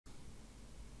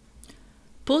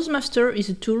Pose Master is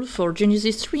a tool for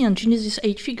Genesis 3 and Genesis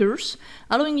 8 figures,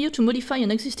 allowing you to modify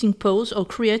an existing pose or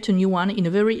create a new one in a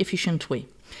very efficient way.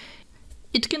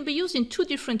 It can be used in two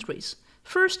different ways.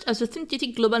 First, as a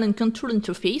synthetic global and control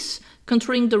interface,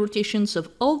 controlling the rotations of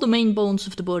all the main bones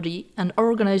of the body and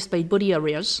organized by body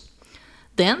areas.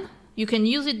 Then, you can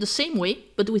use it the same way,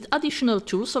 but with additional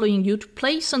tools allowing you to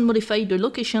place and modify the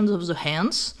locations of the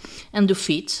hands and the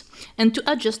feet, and to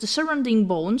adjust the surrounding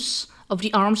bones of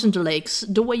the arms and the legs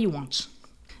the way you want.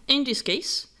 In this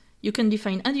case, you can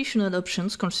define additional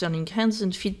options concerning hands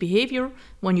and feet behavior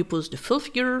when you pose the full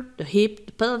figure, the hip,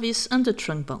 the pelvis, and the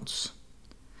trunk bones.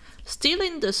 Still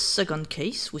in the second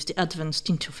case, with the advanced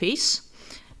interface,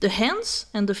 the hands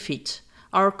and the feet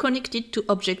are connected to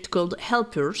objects called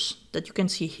helpers that you can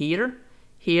see here,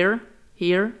 here,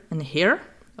 here, and here,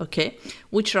 okay,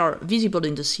 which are visible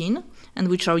in the scene and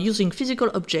which are using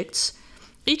physical objects,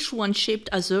 each one shaped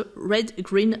as a red,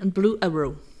 green, and blue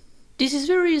arrow. This is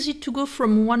very easy to go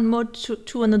from one mode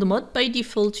to another mode. By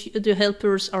default, the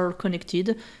helpers are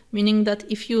connected, meaning that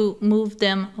if you move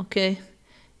them, okay,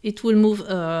 it will move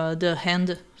the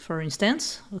hand, for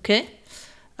instance, okay.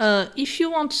 If you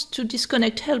want to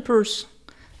disconnect helpers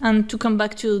and to come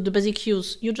back to the basic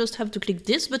use, you just have to click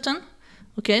this button,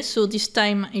 okay. So this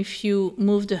time, if you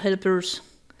move the helpers,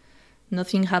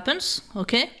 nothing happens,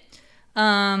 okay.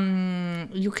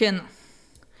 You can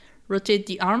rotate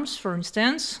the arms, for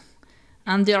instance,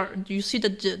 and you see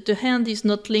that the hand is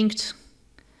not linked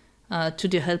to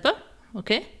the helper,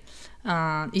 okay?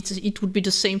 It would be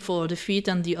the same for the feet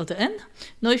and the other end.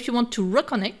 Now, if you want to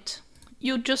reconnect,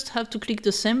 you just have to click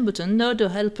the same button. Now the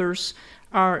helpers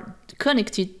are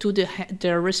connected to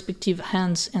their respective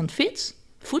hands and feet,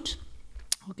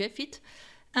 okay, feet.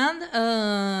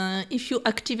 And if you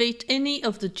activate any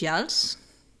of the dials,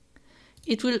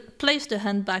 it will place the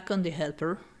hand back on the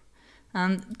helper,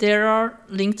 and they are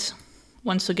linked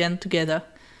once again together,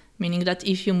 meaning that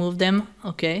if you move them,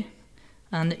 okay,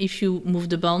 and if you move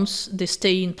the bones, they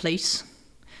stay in place,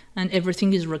 and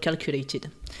everything is recalculated.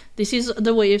 This is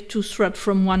the way to swap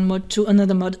from one mode to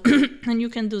another mode, and you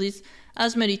can do this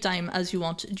as many times as you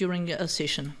want during a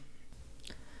session.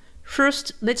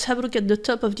 First, let's have a look at the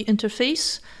top of the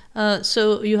interface.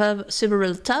 So you have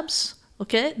several tabs.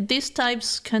 Okay, these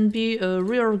tabs can be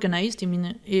reorganized. I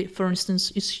mean, for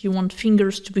instance, if you want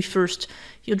fingers to be first,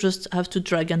 you just have to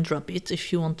drag and drop it.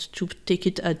 If you want to take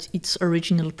it at its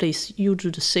original place, you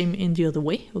do the same in the other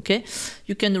way. Okay,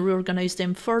 you can reorganize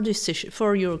them for this session,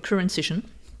 for your current session.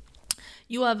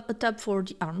 You have a tab for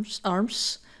the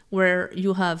arms, where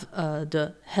you have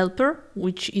the helper,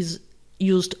 which is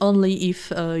used only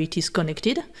if it is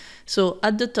connected. So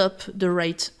at the top, the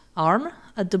right arm,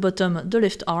 at the bottom, the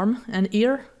left arm, and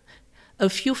here, a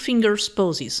few fingers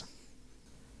poses.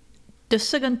 The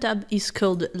second tab is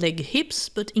called leg hips,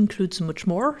 but includes much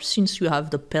more, since you have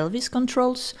the pelvis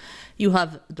controls, you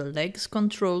have the legs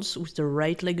controls with the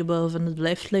right leg above and the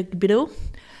left leg below.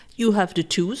 You have the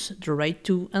toes, the right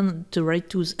toe and the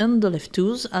left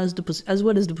toes, as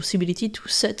well as the possibility to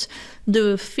set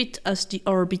the feet as the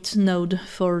orbit node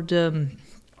for the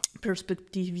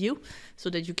perspective view,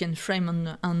 so that you can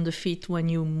frame on the feet when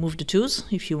you move the toes,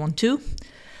 if you want to.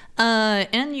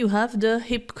 And you have the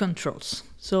hip controls.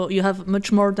 So you have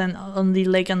much more than only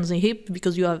leg and the hip,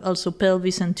 because you have also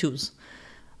pelvis and toes.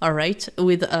 All right,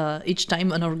 with each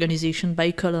time an organization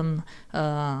by column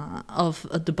of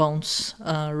the bones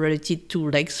related to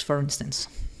legs, for instance.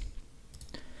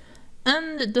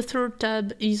 And the third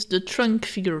tab is the trunk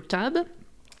figure tab,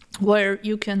 where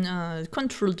you can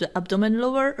control the abdomen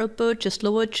lower, upper, chest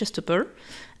lower, chest upper,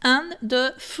 and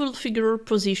the full figure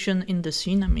position in the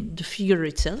scene, I mean the figure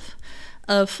itself.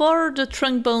 For the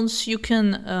trunk bones, you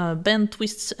can bend,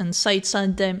 twist, and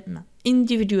side them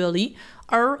individually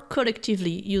or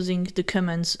collectively using the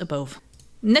commands above.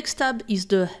 Next tab is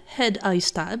the head eyes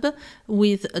tab,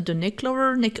 with the neck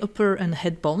lower, neck upper, and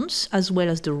head bones, as well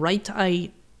as the right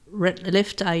eye,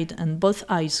 left eye, and both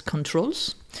eyes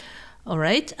controls. All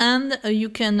right, and you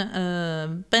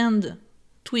can bend,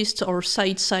 twist, or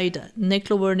side, neck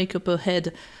lower, neck upper,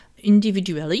 head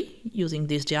individually using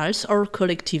these dials, or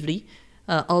collectively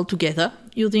all together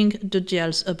using the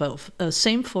dials above.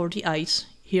 Same for the eyes.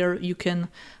 Here you can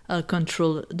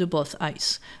control the both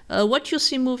eyes. What you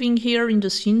see moving here in the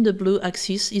scene, the blue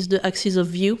axis, is the axis of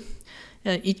view.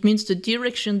 It means the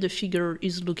direction the figure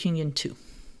is looking into.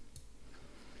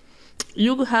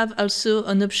 You have also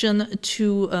an option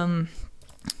to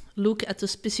look at a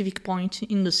specific point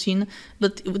in the scene,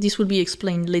 but this will be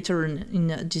explained later in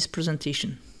this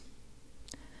presentation.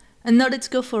 And now let's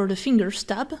go for the fingers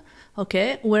tab,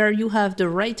 okay, where you have the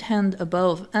right hand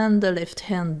above and the left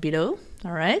hand below,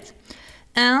 all right?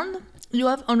 And you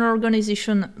have an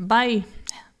organization by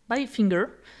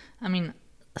finger, I mean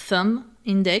thumb,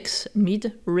 index,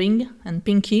 mid, ring, and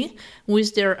pinky,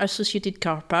 with their associated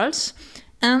carpals.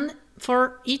 And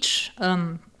for each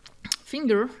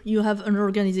finger, you have an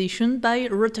organization by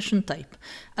rotation type,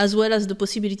 as well as the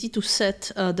possibility to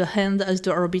set the hand as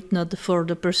the orbit node for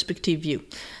the perspective view.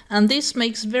 And this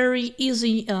makes very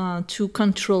easy to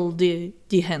control the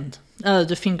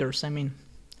fingers, I mean.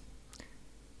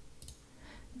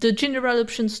 The general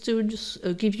options tools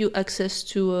give you access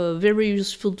to very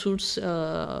useful tools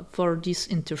for this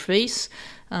interface,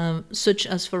 such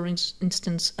as, for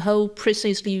instance, how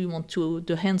precisely you want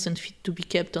the hands and feet to be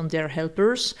kept on their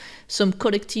helpers, some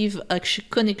collective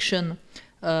connection,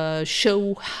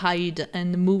 show, hide,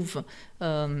 and move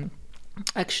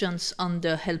actions on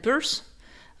the helpers,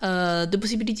 the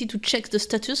possibility to check the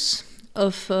status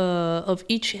of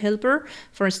each helper.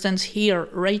 For instance, here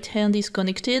right hand is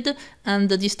connected and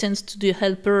the distance to the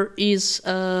helper is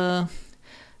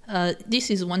this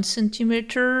is 1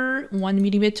 centimeter, 1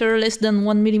 millimeter, less than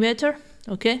 1 millimeter.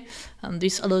 Okay, and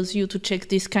this allows you to check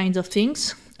these kinds of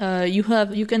things. You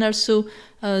can also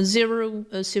zero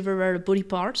several body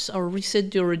parts or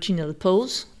reset the original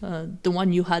pose, the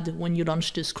one you had when you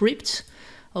launched the script.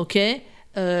 Okay,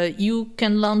 you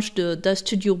can launch the DAZ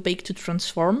Studio Bake to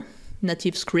Transform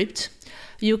native script.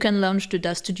 You can launch the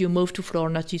DAZ Studio Move to Floor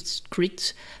native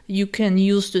script. You can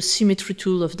use the symmetry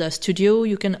tool of DAZ Studio.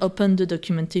 You can open the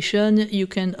documentation. You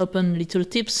can open little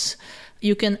tips.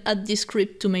 You can add this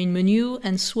script to main menu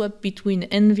and swap between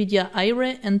NVIDIA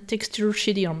Iray and texture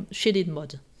shaded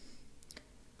mode.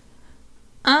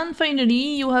 And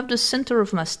finally, you have the center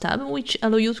of mass tab, which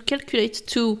allow you to calculate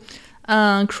to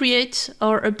create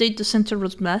or update the center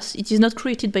of mass. It is not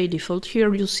created by default.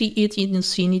 Here you see it in the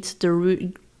scene. It's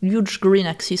the huge green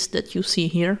axis that you see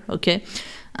here, okay?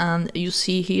 And you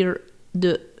see here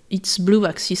its blue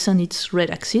axis and its red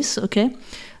axis, okay?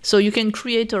 So you can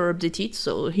create or update it.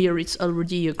 So here it's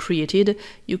already created.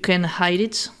 You can hide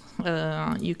it.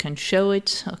 You can show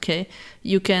it, okay?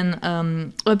 You can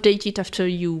update it after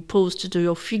you post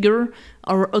your figure,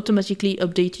 or automatically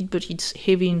update it, but it's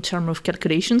heavy in terms of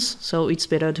calculations, so it's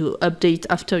better to update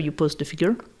after you post the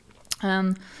figure.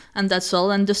 And that's all.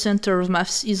 And the center of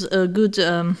mass is a good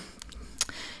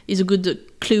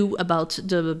clue about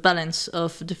the balance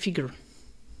of the figure.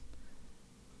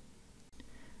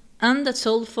 And that's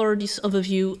all for this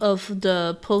overview of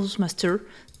the Pose Master,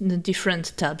 the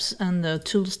different tabs and the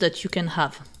tools that you can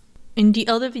have. In the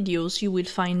other videos, you will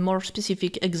find more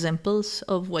specific examples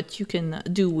of what you can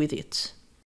do with it.